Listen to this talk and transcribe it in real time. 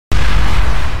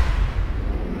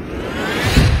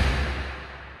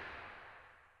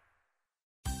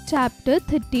Chapter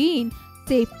 13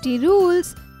 Safety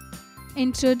Rules.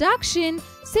 Introduction.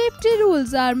 Safety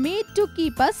rules are made to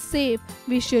keep us safe.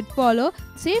 We should follow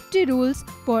safety rules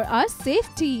for our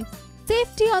safety.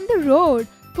 Safety on the road.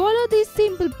 Follow these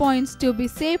simple points to be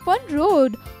safe on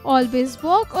road. Always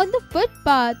walk on the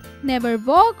footpath. Never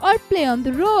walk or play on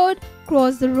the road.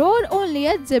 Cross the road only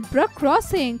at zebra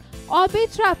crossing. Obey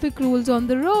traffic rules on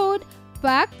the road.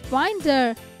 Fact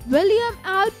finder. William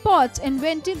L. Potts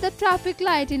invented the traffic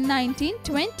light in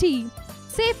 1920.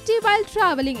 Safety while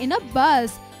traveling in a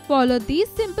bus. Follow these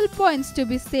simple points to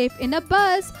be safe in a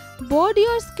bus. Board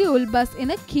your school bus in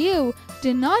a queue.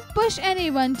 Do not push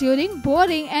anyone during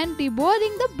boarding and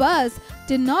deboarding the bus.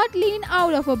 Do not lean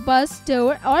out of a bus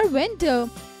door or window.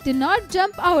 Do not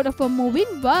jump out of a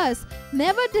moving bus.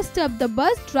 Never disturb the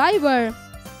bus driver.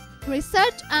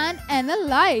 Research and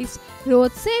analyze.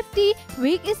 Road Safety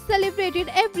Week is celebrated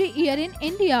every year in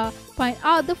India. Find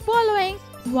out the following.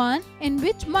 1. In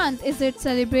which month is it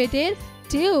celebrated?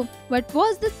 2. What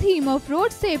was the theme of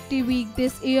Road Safety Week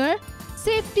this year?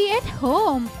 Safety at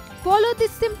home. Follow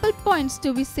these simple points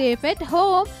to be safe at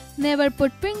home. Never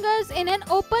put fingers in an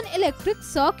open electric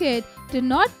socket. Do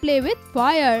not play with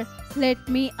fire. Let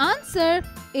me answer.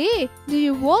 A. Do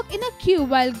you walk in a queue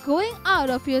while going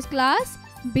out of your class?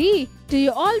 B. Do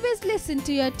you always listen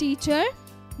to your teacher?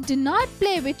 Do not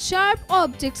play with sharp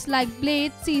objects like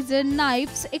blades, scissors,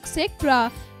 knives,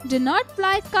 etc. Do not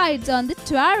fly kites on the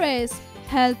terrace.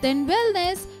 Health and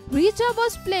wellness. Richa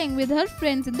was playing with her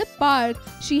friends in the park.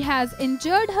 She has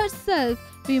injured herself.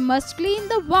 We must clean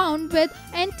the wound with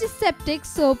antiseptic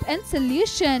soap and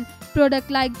solution.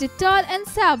 Products like Dettol and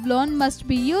Savlon must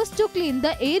be used to clean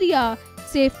the area.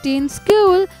 Safety in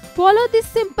school. Follow these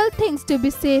simple things to be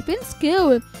safe in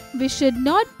school. We should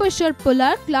not push or pull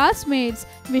our classmates.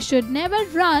 We should never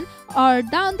run or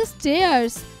down the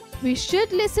stairs. We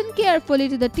should listen carefully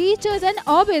to the teachers and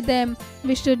obey them.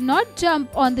 We should not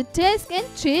jump on the desk and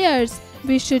chairs.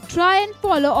 We should try and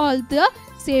follow all the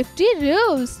safety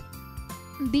rules.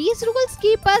 These rules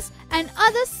keep us and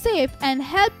others safe and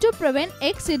help to prevent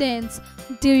accidents.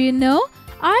 Do you know?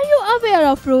 Are you aware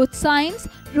of road signs?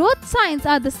 Road signs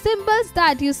are the symbols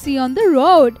that you see on the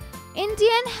road.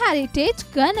 Indian Heritage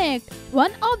Connect.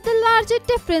 One of the larger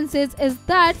differences is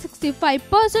that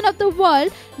 65% of the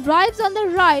world drives on the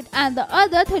right and the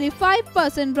other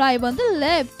 35% drive on the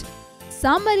left.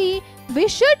 Summary. We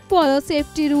should follow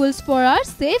safety rules for our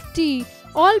safety.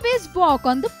 Always walk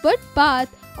on the footpath.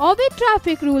 Obey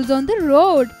traffic rules on the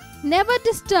road. Never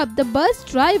disturb the bus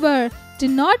driver. Do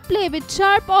not play with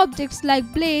sharp objects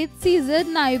like blades, scissors,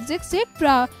 knives,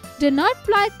 etc. Do not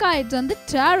fly kites on the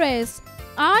terrace.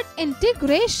 Art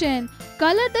integration.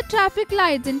 Color the traffic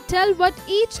lights and tell what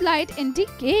each light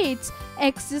indicates.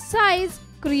 Exercise.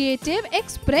 Creative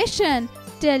expression.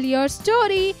 Tell your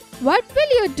story. What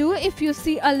will you do if you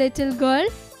see a little girl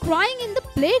crying in the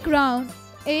playground?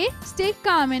 A. Stay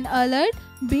calm and alert.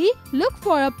 B. Look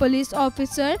for a police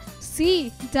officer.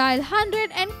 C. Dial 100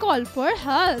 and call for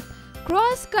help.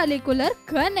 Cross-curricular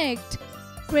connect.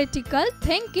 Critical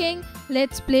thinking.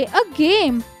 Let's play a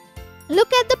game.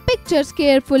 Look at the pictures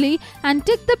carefully and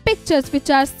tick the pictures which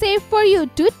are safe for you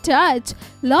to touch.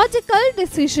 Logical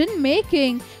decision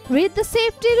making. Read the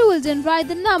safety rules and write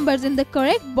the numbers in the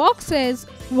correct boxes.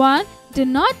 1. Do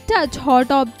not touch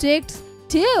hot objects.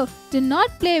 2. Do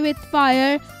not play with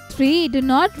fire. 3. Do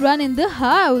not run in the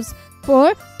house.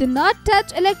 4. Do not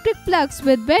touch electric plugs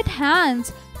with wet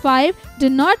hands. 5. Do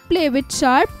not play with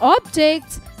sharp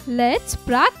objects. Let's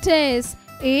practice.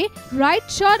 A. Write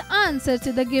short answers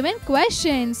to the given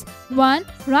questions. 1.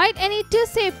 Write any 2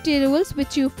 safety rules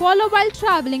which you follow while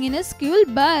traveling in a school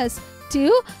bus.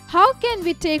 2. How can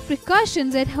we take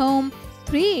precautions at home?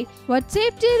 3. What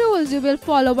safety rules you will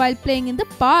follow while playing in the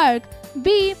park?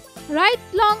 B. Write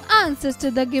long answers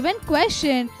to the given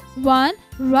question. 1.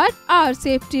 What are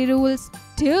safety rules?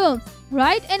 2.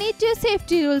 Write any 2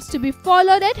 safety rules to be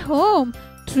followed at home.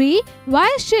 3.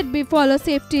 Why should we follow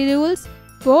safety rules?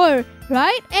 4.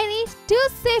 Write any 2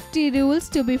 safety rules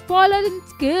to be followed in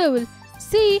school.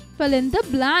 C. Fill in the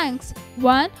blanks.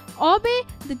 1. Obey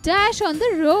the dash on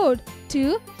the road.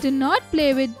 2. Do not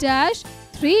play with dash.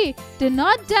 3. Do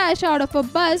not dash out of a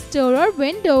bus door or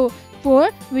window.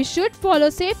 4. We should follow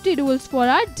safety rules for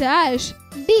our dash.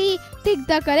 D. Tick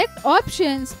the correct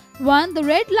options. 1. The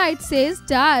red light says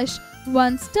dash.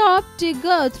 1. Stop to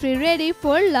go. 3. Ready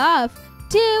for laugh.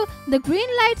 2. The green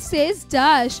light says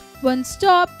dash. 1.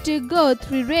 Stop to go.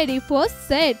 3. Ready for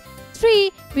sit.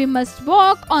 3. We must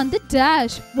walk on the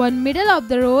dash. 1. Middle of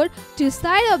the road. 2.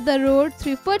 Side of the road.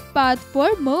 3. Footpath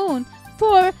for moon.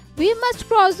 4. We must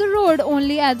cross the road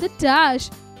only at the dash.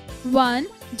 1.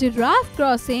 giraffe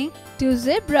crossing, 2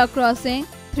 zebra crossing,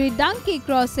 3 donkey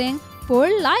crossing,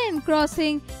 4 lion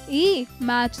crossing. E.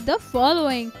 Match the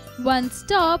following: 1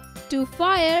 stop, 2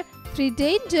 fire, 3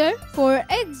 danger, 4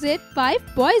 exit, 5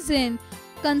 poison.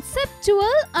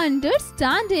 Conceptual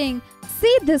understanding.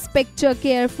 See this picture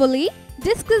carefully.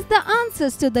 Discuss the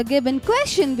answers to the given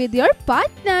question with your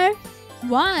partner.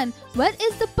 1. What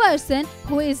is the person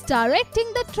who is directing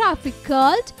the traffic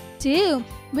called? 2.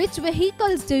 Which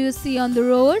vehicles do you see on the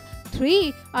road?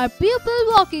 3. Are people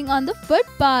walking on the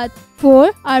footpath?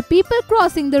 4. Are people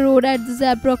crossing the road at the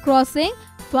zebra crossing?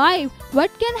 5.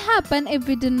 What can happen if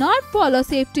we do not follow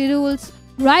safety rules?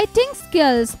 Writing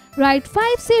skills. Write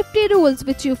 5 safety rules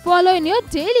which you follow in your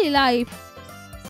daily life.